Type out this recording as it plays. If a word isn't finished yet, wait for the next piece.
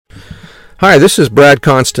Hi, this is Brad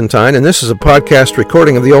Constantine, and this is a podcast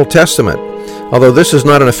recording of the Old Testament. Although this is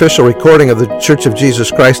not an official recording of the Church of Jesus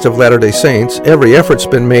Christ of Latter-day Saints, every effort's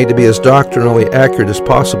been made to be as doctrinally accurate as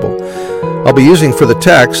possible. I'll be using for the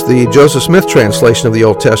text the Joseph Smith translation of the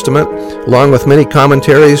Old Testament, along with many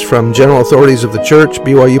commentaries from general authorities of the Church,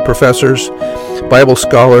 BYU professors, Bible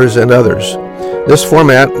scholars, and others. This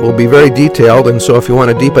format will be very detailed, and so if you want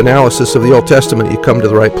a deep analysis of the Old Testament, you come to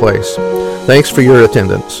the right place. Thanks for your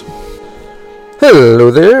attendance. Hello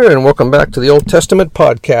there, and welcome back to the Old Testament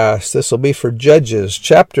podcast. This will be for Judges,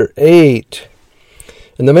 chapter 8.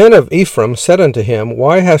 And the men of Ephraim said unto him,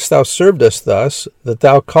 Why hast thou served us thus, that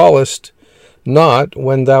thou callest not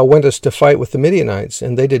when thou wentest to fight with the Midianites?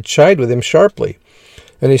 And they did chide with him sharply.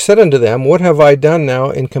 And he said unto them, What have I done now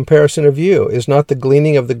in comparison of you? Is not the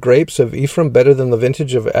gleaning of the grapes of Ephraim better than the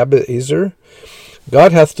vintage of Abiezer?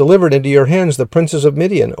 God hath delivered into your hands the princes of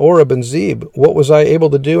Midian, Oreb and Zeb. What was I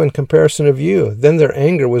able to do in comparison of you? Then their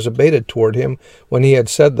anger was abated toward him when he had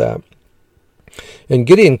said that. And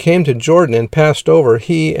Gideon came to Jordan and passed over,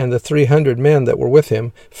 he and the 300 men that were with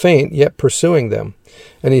him, faint, yet pursuing them.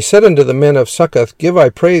 And he said unto the men of Succoth, Give, I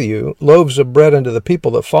pray you, loaves of bread unto the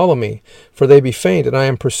people that follow me, for they be faint, and I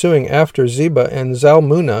am pursuing after Zebah and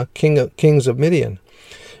Zalmunna, kings of Midian.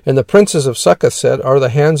 And the princes of Succoth said, Are the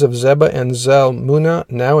hands of Zebah and Zalmunna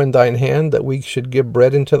now in thine hand, that we should give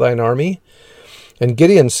bread into thine army? And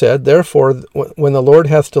Gideon said, Therefore, when the Lord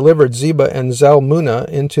hath delivered Zebah and Zalmunna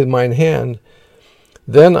into mine hand,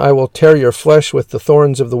 then I will tear your flesh with the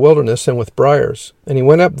thorns of the wilderness and with briars. And he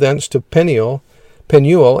went up thence to Penuel,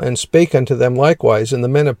 and spake unto them likewise. And the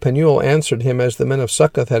men of Penuel answered him as the men of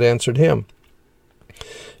Succoth had answered him.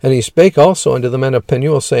 And he spake also unto the men of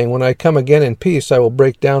Penuel, saying, When I come again in peace, I will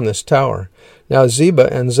break down this tower. Now Zebah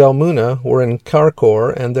and Zalmunna were in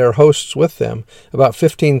Karkor, and their hosts with them, about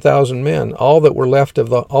 15,000 men, all that were left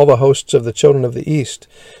of all the hosts of the children of the east.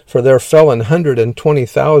 For there fell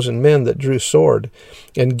 120,000 men that drew sword.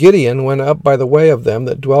 And Gideon went up by the way of them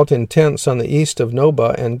that dwelt in tents on the east of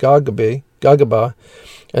Nobah and Gagabah,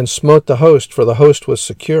 and smote the host, for the host was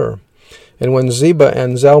secure. And when Zebah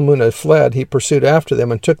and Zalmunna fled, he pursued after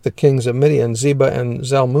them, and took the kings of Midian, Zebah and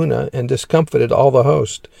Zalmunna, and discomfited all the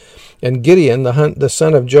host. And Gideon, the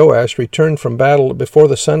son of Joash, returned from battle before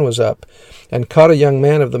the sun was up, and caught a young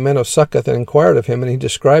man of the men of Succoth, and inquired of him, and he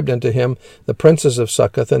described unto him the princes of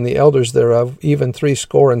Succoth, and the elders thereof, even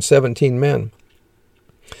 70 men.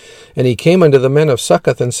 And he came unto the men of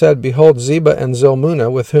Succoth, and said, Behold, Zebah and Zalmunna,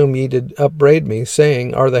 with whom ye did upbraid me,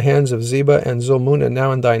 saying, Are the hands of Zebah and Zalmunna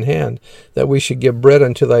now in thine hand, that we should give bread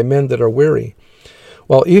unto thy men that are weary?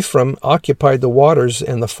 While Ephraim occupied the waters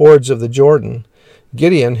and the fords of the Jordan,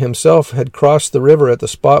 Gideon himself had crossed the river at the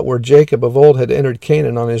spot where Jacob of old had entered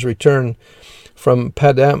Canaan on his return from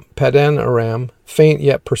Padan Aram, faint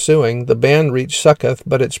yet pursuing. The band reached Succoth,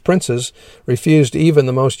 but its princes refused even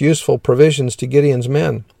the most useful provisions to Gideon's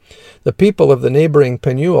men. The people of the neighboring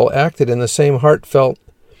Penuel acted in the same heartless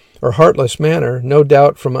manner, no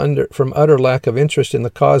doubt from utter lack of interest in the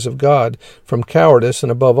cause of God, from cowardice,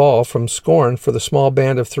 and above all, from scorn for the small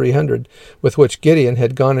band of 300 with which Gideon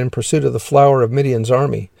had gone in pursuit of the flower of Midian's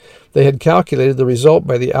army. They had calculated the result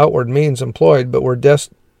by the outward means employed, but were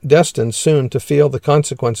destined soon to feel the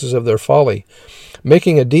consequences of their folly.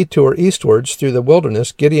 Making a detour eastwards through the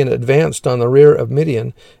wilderness, Gideon advanced on the rear of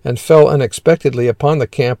Midian, and fell unexpectedly upon the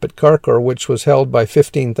camp at Karkor, which was held by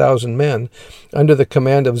 15,000 men, under the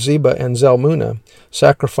command of Zebah and Zalmunna.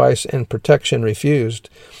 Sacrifice and protection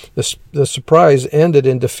refused. The surprise ended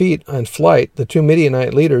in defeat and flight, the two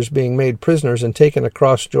Midianite leaders being made prisoners and taken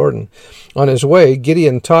across Jordan. On his way,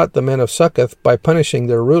 Gideon taught the men of Succoth by punishing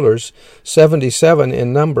their rulers, 77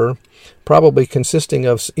 in number, probably consisting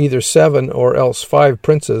of either 7 or else 5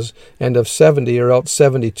 princes, and of 70 or else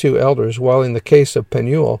 72 elders, while in the case of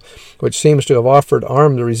Penuel, which seems to have offered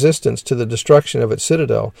armed resistance to the destruction of its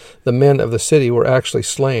citadel, the men of the city were actually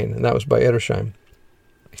slain, and that was by Edersheim.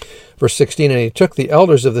 Verse 16, And he took the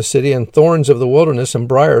elders of the city, and thorns of the wilderness, and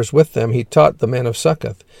briars with them he taught the men of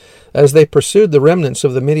Succoth. As they pursued the remnants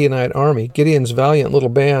of the Midianite army, Gideon's valiant little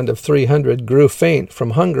band of 300 grew faint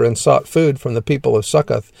from hunger and sought food from the people of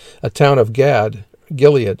Succoth, a town of Gilead,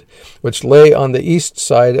 which lay on the east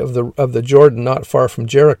side of the Jordan, not far from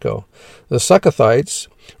Jericho. The Succothites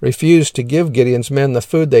refused to give Gideon's men the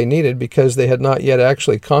food they needed because they had not yet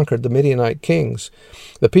actually conquered the Midianite kings.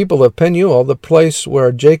 The people of Penuel, the place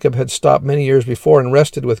where Jacob had stopped many years before and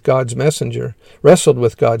wrestled with God's messenger,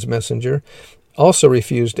 also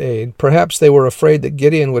refused aid. Perhaps they were afraid that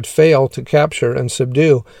Gideon would fail to capture and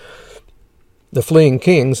subdue the fleeing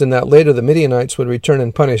kings, and that later the Midianites would return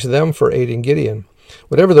and punish them for aiding Gideon.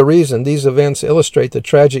 Whatever the reason, these events illustrate the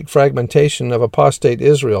tragic fragmentation of apostate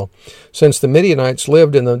Israel. Since the Midianites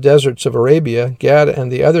lived in the deserts of Arabia, Gad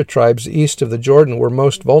and the other tribes east of the Jordan were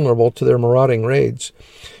most vulnerable to their marauding raids.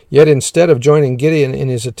 Yet instead of joining Gideon in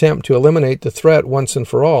his attempt to eliminate the threat once and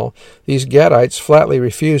for all, these Gadites flatly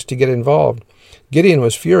refused to get involved. Gideon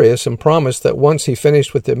was furious and promised that once he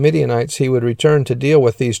finished with the Midianites, he would return to deal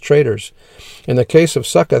with these traitors. In the case of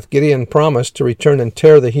Succoth, Gideon promised to return and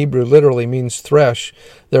tear, the Hebrew literally means thresh,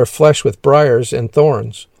 their flesh with briars and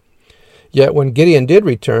thorns. Yet when Gideon did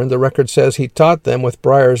return, the record says he taught them with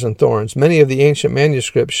briars and thorns. Many of the ancient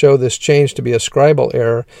manuscripts show this change to be a scribal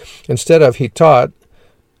error. Instead of he taught,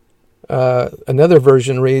 another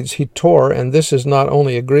version reads he tore, and this is not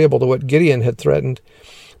only agreeable to what Gideon had threatened,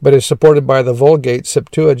 but is supported by the Vulgate,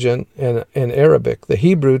 Septuagint, and Arabic. The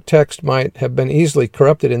Hebrew text might have been easily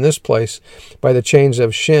corrupted in this place by the change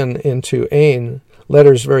of shin into ain,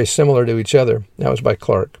 letters very similar to each other. That was by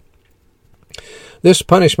Clark. This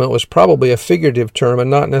punishment was probably a figurative term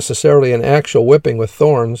and not necessarily an actual whipping with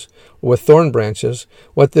thorn branches.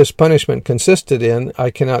 What this punishment consisted in,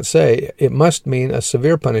 I cannot say. It must mean a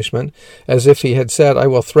severe punishment, as if he had said, I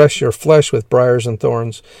will thresh your flesh with briars and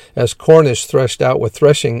thorns, as corn is threshed out with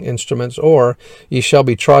threshing instruments, or ye shall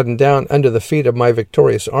be trodden down under the feet of my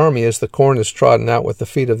victorious army, as the corn is trodden out with the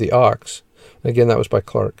feet of the ox. Again, that was by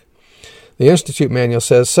Clark. The Institute Manual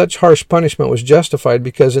says such harsh punishment was justified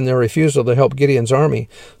because in their refusal to help Gideon's army,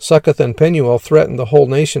 Succoth and Penuel threatened the whole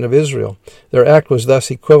nation of Israel. Their act was thus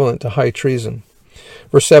equivalent to high treason.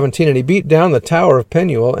 Verse 17, And he beat down the tower of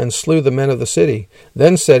Penuel, and slew the men of the city.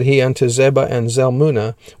 Then said he unto Zebah and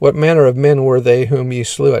Zalmunna, What manner of men were they whom ye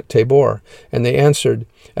slew at Tabor? And they answered,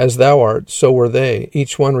 As thou art, so were they.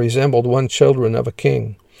 Each one resembled one children of a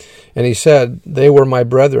king. And he said, They were my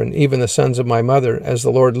brethren, even the sons of my mother. As the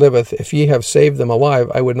Lord liveth, if ye have saved them alive,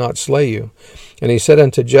 I would not slay you. And he said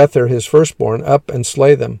unto Jether his firstborn, Up and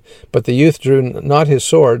slay them. But the youth drew not his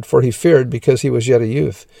sword, for he feared, because he was yet a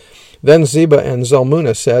youth. Then Zebah and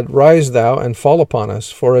Zalmunna said, Rise thou, and fall upon us,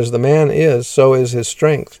 for as the man is, so is his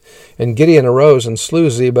strength. And Gideon arose, and slew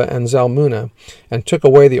Zebah and Zalmunna, and took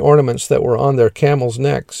away the ornaments that were on their camels'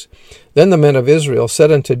 necks. Then the men of Israel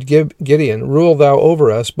said unto Gideon, Rule thou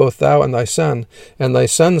over us, both thou and thy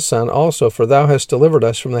son's son also, for thou hast delivered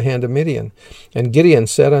us from the hand of Midian. And Gideon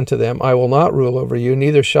said unto them, I will not rule over you,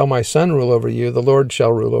 neither shall my son rule over you, the Lord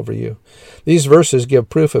shall rule over you. These verses give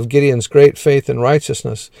proof of Gideon's great faith and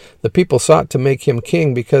righteousness. The people sought to make him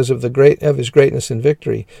king because of his greatness and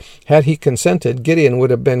victory. Had he consented, Gideon would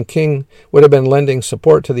have been lending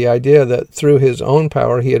support to the idea that through his own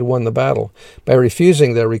power he had won the battle. By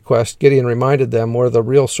refusing their request, Gideon reminded them where the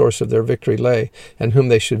real source of their victory lay, and whom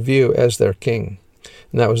they should view as their king.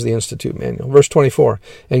 And that was the Institute Manual. Verse 24,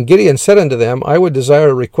 And Gideon said unto them, I would desire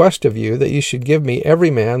a request of you, that ye should give me every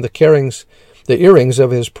man the earrings of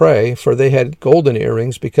his prey, for they had golden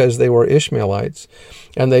earrings, because they were Ishmaelites.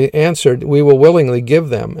 And they answered, We will willingly give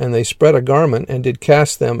them. And they spread a garment, and did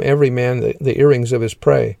cast them every man the earrings of his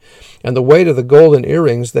prey. And the weight of the golden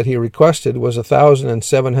earrings that he requested was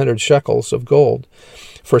 1,700 shekels of gold.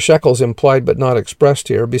 For shekels implied but not expressed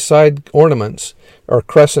here, beside ornaments, or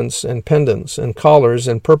crescents and pendants, and collars,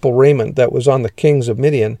 and purple raiment that was on the kings of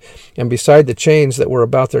Midian, and beside the chains that were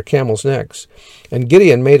about their camels' necks. And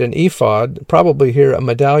Gideon made an ephod, probably here a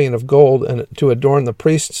medallion of gold, and to adorn the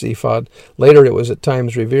priest's ephod, later it was at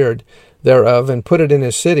times revered, thereof, and put it in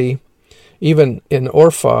his city, even in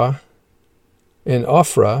Ophrah, and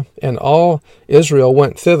all Israel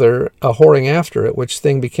went thither, a-whoring after it, which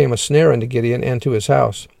thing became a snare unto Gideon and to his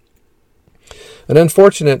house. An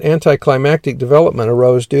unfortunate anticlimactic development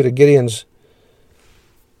arose due to Gideon's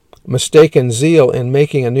mistaken zeal in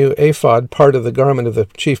making a new ephod part of the garment of the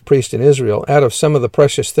chief priest in Israel, out of some of the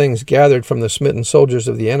precious things gathered from the smitten soldiers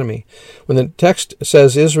of the enemy. When the text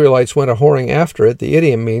says Israelites went a-whoring after it, the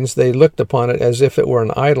idiom means they looked upon it as if it were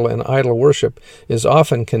an idol, and idol worship is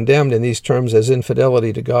often condemned in these terms as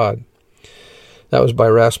infidelity to God. That was by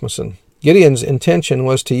Rasmussen. Gideon's intention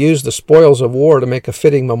was to use the spoils of war to make a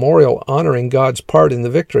fitting memorial honoring God's part in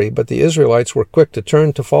the victory, but the Israelites were quick to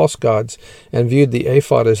turn to false gods and viewed the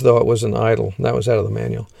ephod as though it was an idol. That was out of the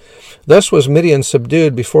manual. Thus was Midian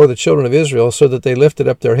subdued before the children of Israel, so that they lifted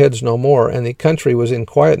up their heads no more, and the country was in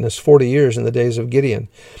quietness 40 years in the days of Gideon.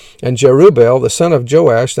 And Jerubbaal, the son of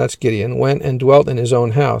Joash, that's Gideon, went and dwelt in his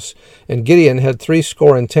own house. And Gideon had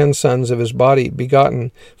 70 sons of his body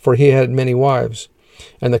begotten, for he had many wives.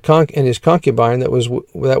 And his concubine that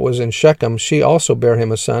was in Shechem, she also bare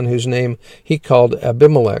him a son, whose name he called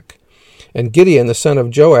Abimelech. And Gideon, the son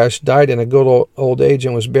of Joash, died in a good old age,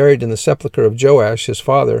 and was buried in the sepulchre of Joash his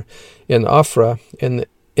father in Ophrah, in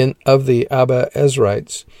of the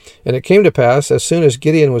Abiezrites. And it came to pass, as soon as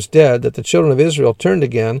Gideon was dead, that the children of Israel turned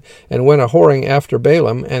again, and went a-whoring after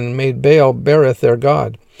Balaam, and made Baal-berith their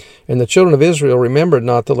god. And the children of Israel remembered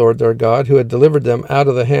not the Lord their God, who had delivered them out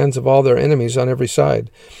of the hands of all their enemies on every side.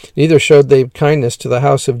 Neither showed they kindness to the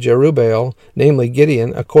house of Jerubbaal, namely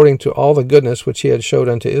Gideon, according to all the goodness which he had showed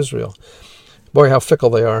unto Israel. Boy, how fickle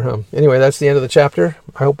they are, huh? Anyway, that's the end of the chapter.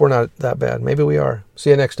 I hope we're not that bad. Maybe we are.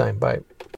 See you next time. Bye.